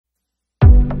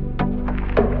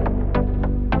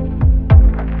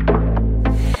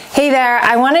Hey there,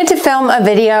 I wanted to film a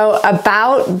video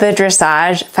about the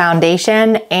Dressage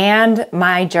Foundation and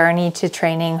my journey to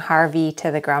training Harvey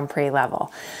to the Grand Prix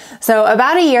level. So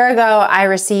about a year ago, I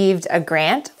received a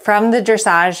grant from the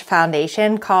Dressage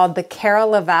Foundation called the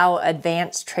Carol Lavell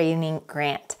Advanced Training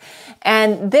Grant.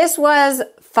 And this was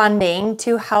funding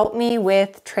to help me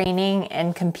with training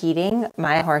and competing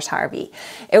my horse Harvey.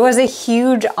 It was a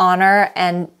huge honor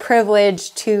and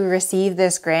privilege to receive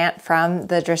this grant from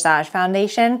the Dressage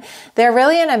Foundation. They're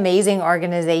really an amazing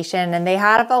organization, and they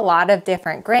have a lot of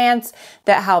different grants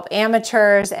that help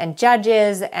amateurs and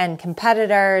judges and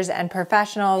competitors and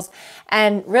professionals.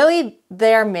 And really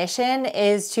their mission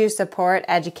is to support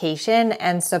education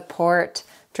and support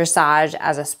dressage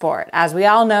as a sport. As we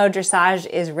all know, dressage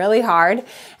is really hard,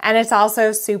 and it's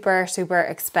also super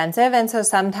expensive, and so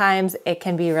sometimes it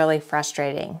can be really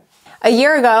frustrating. A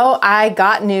year ago, I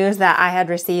got news that I had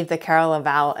received the Carol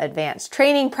Lavell Advanced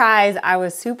Training Prize. I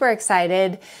was super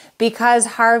excited because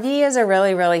Harvey is a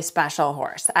really special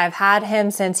horse. I've had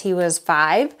him since he was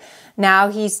 5. Now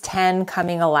he's 10,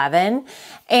 coming 11,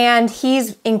 and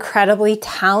he's incredibly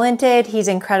talented. He's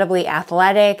incredibly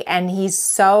athletic, and he's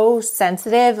so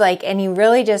sensitive, and he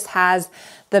really just has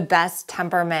the best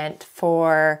temperament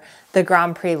for the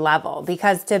Grand Prix level,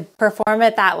 because to perform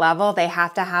at that level, they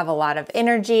have to have a lot of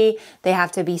energy, they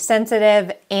have to be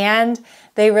sensitive, and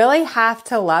they really have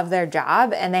to love their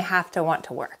job, and they have to want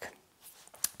to work.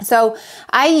 So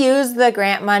I use the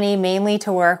grant money mainly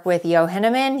to work with Joh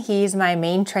Hinnemann. He's my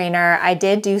main trainer. I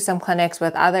did do some clinics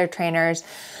with other trainers,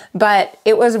 but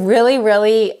it was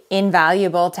really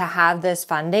invaluable to have this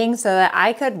funding so that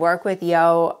I could work with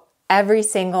Joh every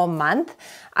single month.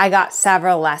 I got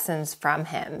several lessons from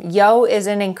him. Joh is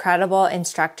an incredible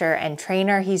instructor and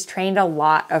trainer. He's trained a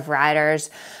lot of riders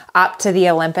up to the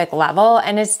Olympic level,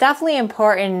 and it's definitely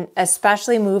important,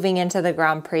 especially moving into the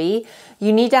Grand Prix.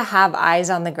 You need to have eyes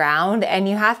on the ground, and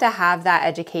you have to have that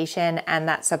education and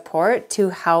that support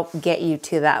to help get you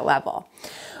to that level.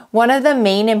 One of the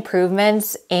main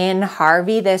improvements in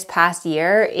Harvey this past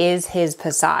year is his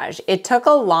passage. It took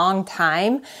a long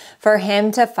time for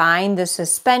him to find the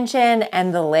suspension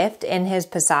and the lift in his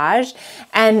passage,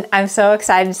 and I'm so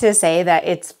excited to say that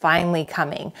it's finally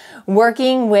coming.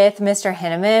 Working with Mr.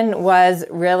 Hinemann was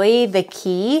really the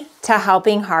key to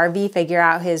helping Harvey figure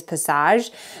out his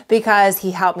passage, because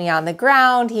he helped me on the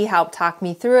ground, he helped talk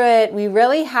me through it. We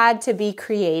really had to be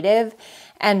creative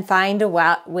and find a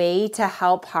way to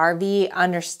help Harvey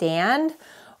understand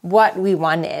what we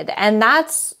wanted. And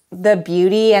that's the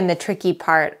beauty and the tricky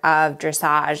part of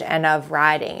dressage and of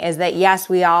riding, is that yes,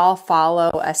 we all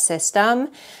follow a system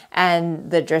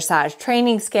and the dressage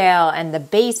training scale and the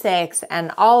basics,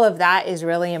 and all of that is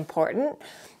really important.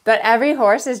 But every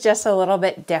horse is just a little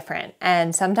bit different.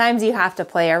 And sometimes you have to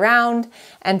play around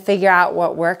and figure out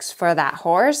what works for that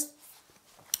horse.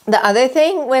 The other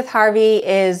thing with Harvey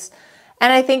is,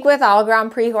 and I think with all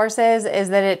Grand Prix horses, is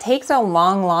that it takes a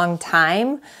long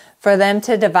time for them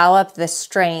to develop the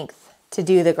strength to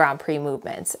do the Grand Prix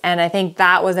movements. And I think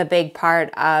that was a big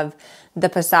part of the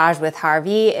passage with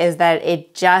Harvey, is that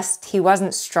he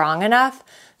wasn't strong enough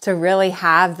to really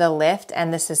have the lift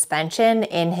and the suspension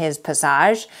in his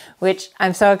passage, which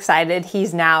I'm so excited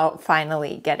he's now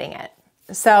finally getting it.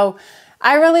 So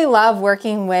I really love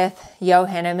working with Joh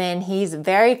Hinnemann. He's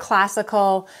very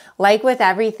classical. Like with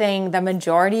everything, the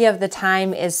majority of the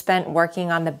time is spent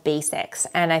working on the basics.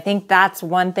 And I think that's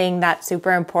one thing that's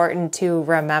super important to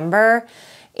remember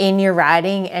in your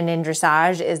riding and in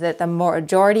dressage, is that the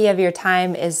majority of your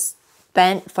time is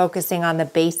spent focusing on the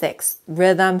basics: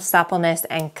 rhythm, suppleness,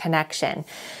 and connection.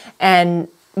 And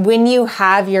when you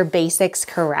have your basics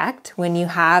correct, when you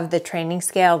have the training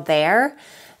scale there,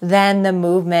 then the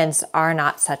movements are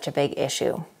not such a big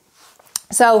issue.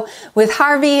 So with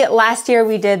Harvey, last year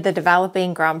we did the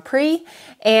Developing Grand Prix,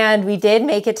 and we did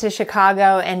make it to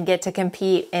Chicago and get to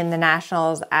compete in the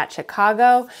Nationals at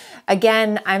Chicago.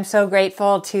 Again, I'm so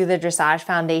grateful to the Dressage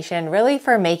Foundation really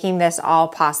for making this all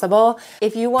possible.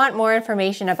 If you want more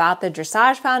information about the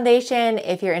Dressage Foundation,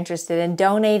 if you're interested in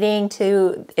donating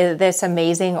to this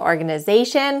amazing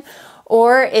organization,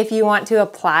 or if you want to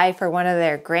apply for one of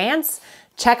their grants,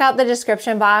 check out the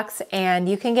description box and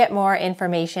you can get more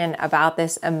information about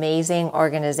this amazing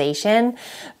organization.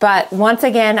 But once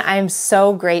again, I'm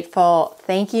so grateful.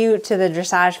 Thank you to the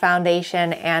Dressage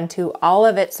Foundation and to all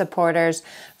of its supporters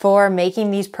for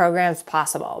making these programs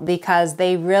possible, because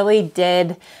they really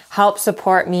did help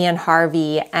support me and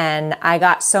Harvey, and I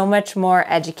got so much more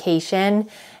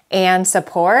education and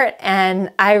support.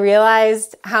 And I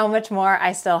realized how much more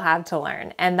I still have to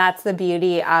learn. And that's the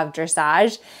beauty of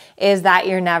dressage, is that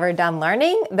you're never done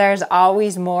learning. There's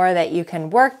always more that you can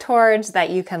work towards, that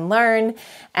you can learn.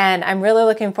 And I'm really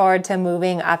looking forward to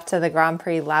moving up to the Grand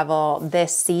Prix level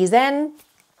this season.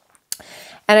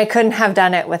 And I couldn't have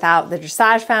done it without the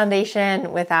Dressage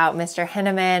Foundation, without Mr.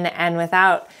 Hinemann, and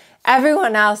without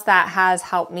everyone else that has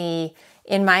helped me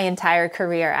in my entire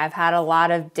career. I've had a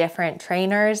lot of different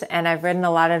trainers and I've ridden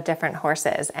a lot of different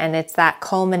horses, and it's that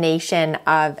culmination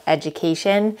of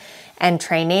education and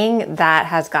training that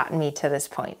has gotten me to this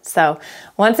point. So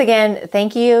once again,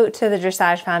 thank you to the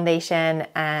Dressage Foundation,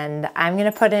 and I'm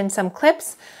gonna put in some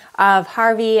clips of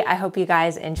Harvey. I hope you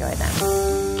guys enjoy them.